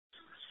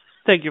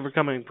Thank you for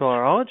coming to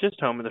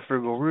Plumberologist, home of the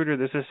Frugal Rooter.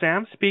 This is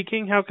Sam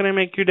speaking. How can I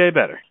make your day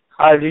better?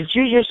 Did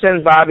you just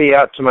send Bobby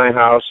out to my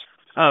house?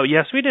 Oh,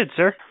 yes, we did,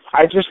 sir.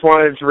 I just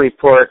wanted to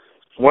report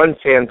one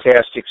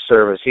fantastic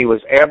service. He was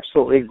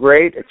absolutely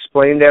great,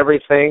 explained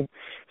everything,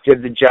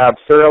 did the job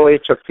thoroughly,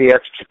 took the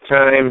extra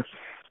time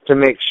to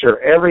make sure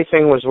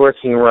everything was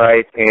working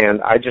right, and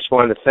I just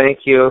wanted to thank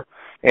you.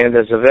 And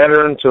as a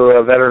veteran to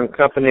a veteran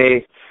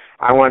company,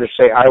 I want to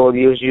say I will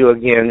use you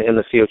again in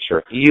the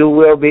future. You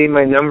will be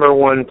my number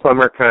one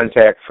plumber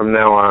contact from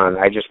now on.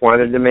 I just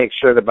wanted to make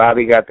sure that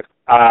Bobby got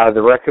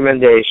the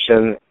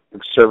recommendation. The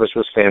service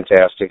was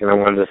fantastic, and I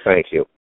wanted to thank you.